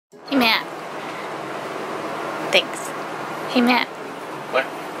Hey, Matt. Thanks. Hey, Matt. What?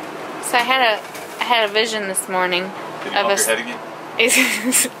 So I had a vision this morning Did you bump your head again?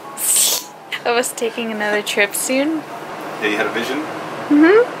 of us taking another trip soon. Yeah, you had a vision?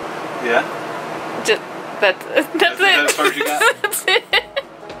 Mm-hmm. Yeah? Just, that's it. As far as you got? That's it.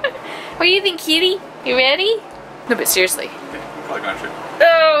 What do you think, kitty? You ready? No, but seriously. Okay, we're probably going to trip.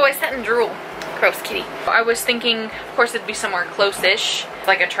 Oh, I sat in drool. Gross, kitty. I was thinking, of course, it'd be somewhere close-ish,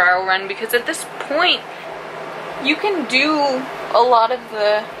 like a trial run, because at this point, you can do a lot of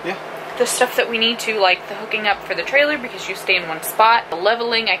the stuff that we need to, like the hooking up for the trailer, because you stay in one spot. The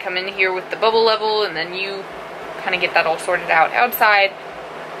leveling, I come in here with the bubble level, and then you kind of get that all sorted out outside.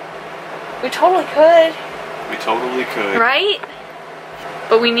 We totally could. We totally could. Right?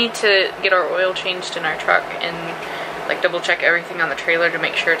 But we need to get our oil changed in our truck and like double check everything on the trailer to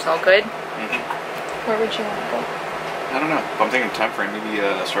make sure it's all good. Mm-hmm. Where would you want to go? I don't know. But I'm thinking time frame, maybe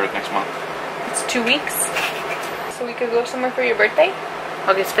start of next month. It's 2 weeks. So we could go somewhere for your birthday?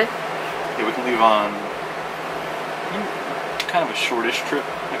 August 5th? Yeah, we can leave on kind of a shortish trip.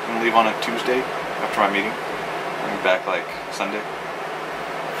 I can leave on a Tuesday after my meeting. I'll be back like Sunday.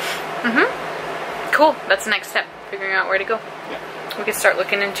 Mm-hmm. Cool. That's the next step. Figuring out where to go. Yeah. We can start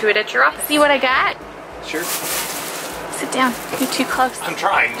looking into it at your office. See what I got? Sure. Sit down. You're too close. I'm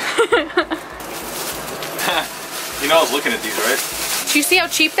trying. You know I was looking at these, right? Do you see how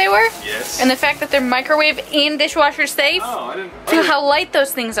cheap they were? Yes. And the fact that they're microwave and dishwasher safe? Oh, I didn't. Look how light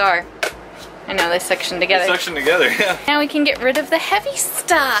those things are. I know, they suction together. They suction together, yeah. Now we can get rid of the heavy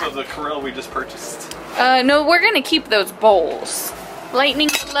stuff. So the Corel we just purchased. No, we're gonna keep those bowls. Lightning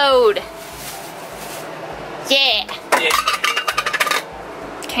load. Yeah. Yeah.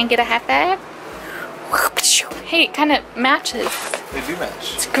 Can I get a high five? Hey, it kind of matches. They do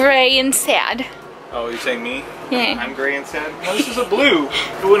match. It's gray and sad. Oh, you're saying me? Yeah. I'm gray and sad? No, this is a blue.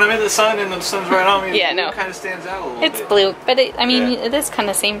 But when I'm in the sun and the sun's right on me, yeah, the blue no. kind of stands out a little It's bit. blue, but I mean, Yeah. it is kind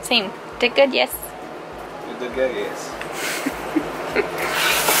of same. Did good, yes. The good guy, yes.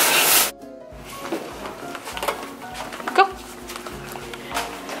 Go.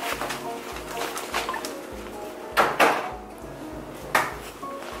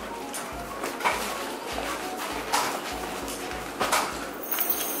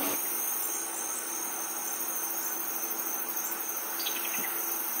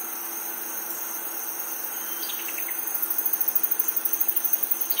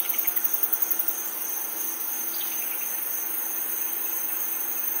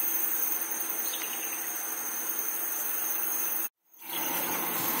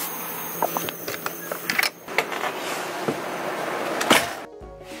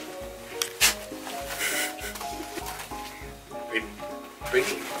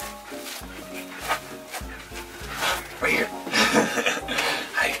 Right here.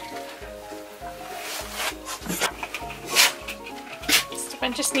 Hi. Just a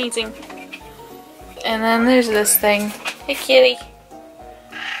bunch of sneezing. And then there's this thing. Hey, kitty.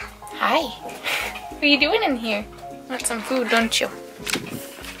 Hi. What are you doing in here? Want some food, don't you?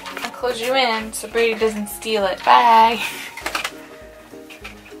 I'll close you in so Brady doesn't steal it. Bye.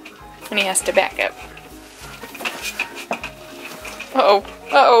 And he has to back up. Uh-oh.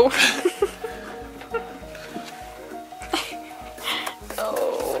 Uh-oh.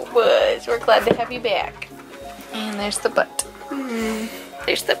 Oh, Buzz, we're glad to have you back. And there's the butt.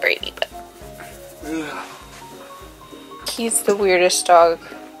 There's the Brady butt. He's the weirdest dog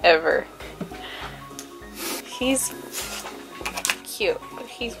ever. He's cute, but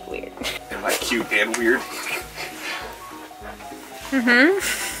he's weird. Am I cute and weird? Mm-hmm.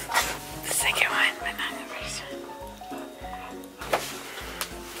 The second one, but not the first one.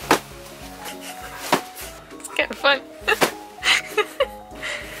 It's kind of fun.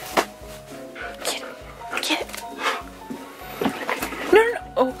 Get it. No.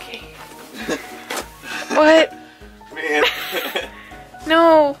 Okay. What? Man.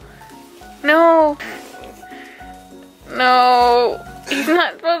 No. No. No. He's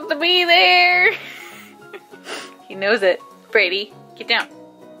not supposed to be there. He knows it. Brady, get down.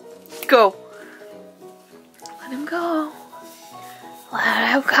 Go. Let him go. Let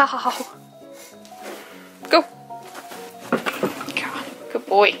him go. Go. Come on. Good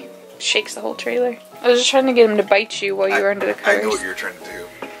boy. Shakes the whole trailer. I was just trying to get him to bite you while you were under the cars. I know what you're trying to do.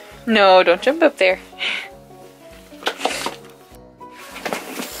 No, don't jump up there.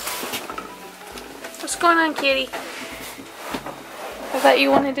 What's going on, kitty? I thought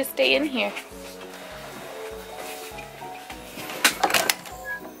you wanted to stay in here.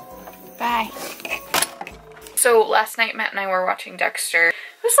 Bye. So last night Matt and I were watching Dexter. It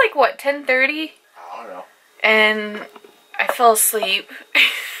was like, what, 10:30? I don't know. And I fell asleep.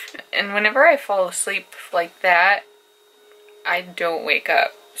 And whenever I fall asleep like that, I don't wake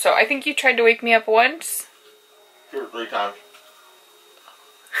up. So I think you tried to wake me up once. 2 or 3 times.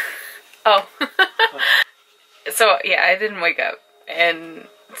 Oh. So yeah, I didn't wake up. And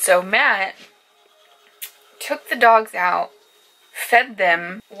so Matt took the dogs out, fed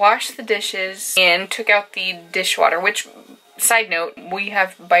them, washed the dishes, and took out the dishwater, which, side note, we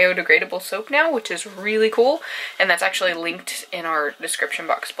have biodegradable soap now, which is really cool, and that's actually linked in our description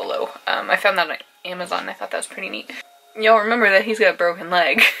box below. I found that on Amazon. I thought that was pretty neat. Y'all remember that he's got a broken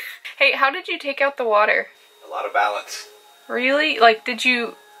leg. Hey, how did you take out the water? A lot of balance. Really? Like, did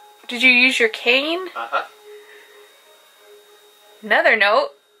you use your cane? Uh-huh. Another note,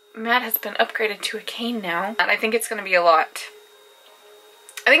 Matt has been upgraded to a cane now, and I think it's going to be I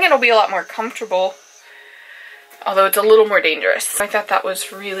think it'll be a lot more comfortable, although it's a little more dangerous. I thought that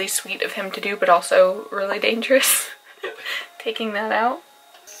was really sweet of him to do, but also really dangerous, taking that out.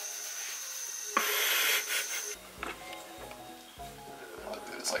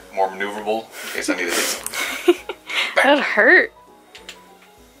 It's like more maneuverable in case I need to hit something. That would hurt.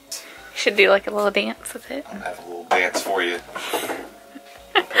 Should do like a little dance with it. I'll have a little dance for you.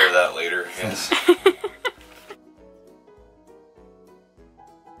 Compare that later, I guess.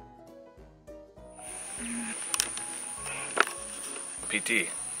 PT.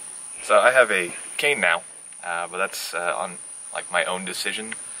 So I have a cane now, but that's on like my own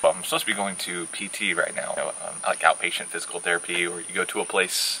decision. But I'm supposed to be going to PT right now, like outpatient physical therapy, or you go to a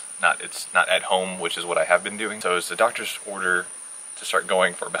place. It's not at home, which is what I have been doing. So it's the doctor's order to start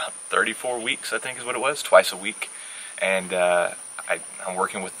going for about 34 weeks, I think is what it was, twice a week. And I'm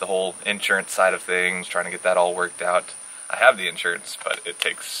working with the whole insurance side of things, trying to get that all worked out. I have the insurance, but it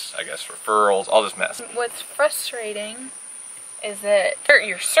takes, I guess, referrals, all this mess. What's frustrating is that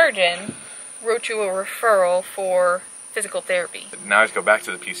your surgeon wrote you a referral for physical therapy. Now I have to go back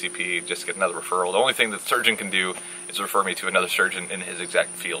to the PCP just to get another referral. The only thing the surgeon can do is refer me to another surgeon in his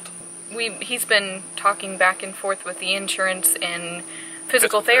exact field. He's been talking back and forth with the insurance and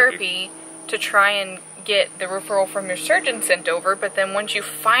physical therapy to try and get the referral from your surgeon sent over, but then once you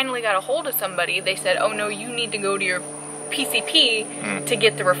finally got a hold of somebody, they said, oh no, you need to go to your PCP to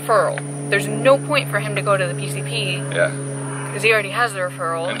get the referral. There's no point for him to go to the PCP. Yeah. Because he already has the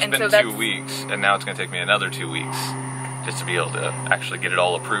referral. And it's been 2 weeks, and now it's going to take me another 2 weeks just to be able to actually get it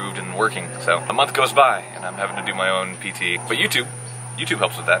all approved and working. So a month goes by, and I'm having to do my own PT. But YouTube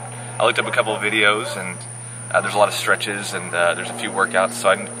helps with that. I looked up a couple of videos, and there's a lot of stretches, and there's a few workouts, so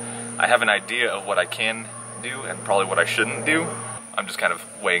I have an idea of what I can do and probably what I shouldn't do. I'm just kind of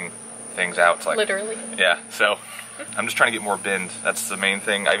weighing things out. It's like, literally. Yeah, so I'm just trying to get more bend. That's the main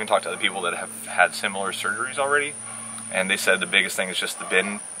thing. I even talked to other people that have had similar surgeries already, and they said the biggest thing is just the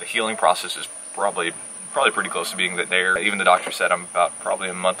bend. The healing process is probably pretty close to being there. Even the doctor said I'm about probably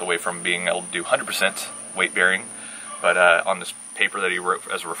a month away from being able to do 100% weight bearing, but on this paper that he wrote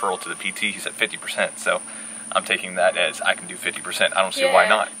as a referral to the PT, he said 50%, so I'm taking that as I can do 50%. I don't see why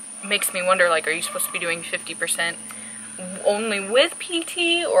not. Makes me wonder, like, are you supposed to be doing 50% only with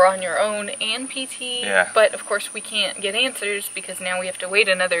PT or on your own and PT? Yeah. But of course we can't get answers because now we have to wait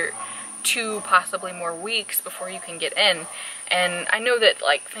another 2, possibly more weeks before you can get in. And I know that,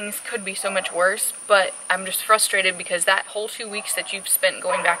 like, things could be so much worse, but I'm just frustrated because that whole 2 weeks that you've spent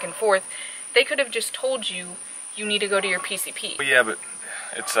going back and forth, they could have just told you need to go to your PCP. Well, yeah, but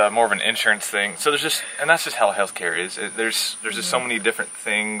it's more of an insurance thing. So there's just, and that's just how healthcare is. There's just so many different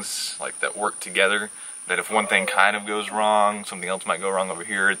things like that work together that if one thing kind of goes wrong, something else might go wrong over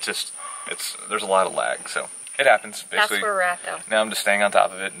here. There's a lot of lag. So it happens. Basically, that's where we're at, though. Now I'm just staying on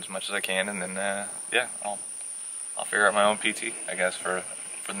top of it as much as I can, and then yeah, I'll figure out my own PT, I guess, for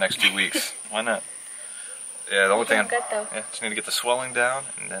the next 2 weeks. Why not? Yeah, the only thing just need to get the swelling down,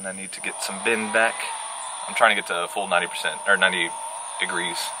 and then I need to get some bend back. I'm trying to get to a full 90% or 90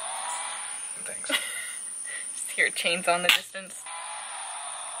 degrees and things. Just hear chains on the distance.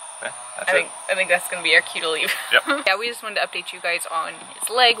 Yeah, I think that's gonna be our cue to leave. Yep. Yeah, we just wanted to update you guys on his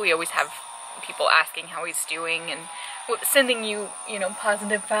leg. We always have people asking how he's doing and sending you,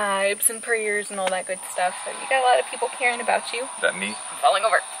 positive vibes and prayers and all that good stuff. So you got a lot of people caring about you. That knee? I'm falling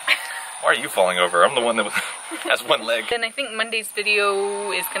over. Why are you falling over? I'm the one that has one leg. And I think Monday's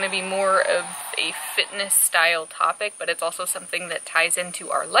video is going to be more of a fitness style topic, but it's also something that ties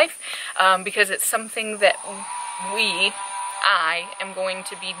into our life because it's something that I am going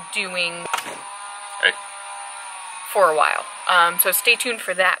to be doing for a while. So stay tuned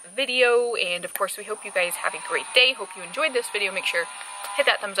for that video, and of course we hope you guys have a great day. Hope you enjoyed this video. Make sure hit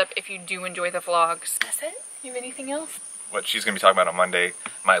that thumbs up if you do enjoy the vlogs. That's it? You have anything else? What she's going to be talking about on Monday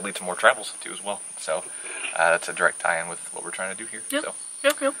might lead to more travels too as well. So that's a direct tie-in with what we're trying to do here. Yep. So.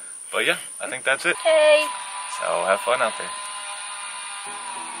 Yep. But yeah, I think that's it. Hey. So have fun out there.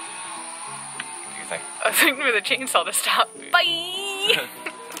 What do you think? I was looking for the chainsaw to stop. Bye!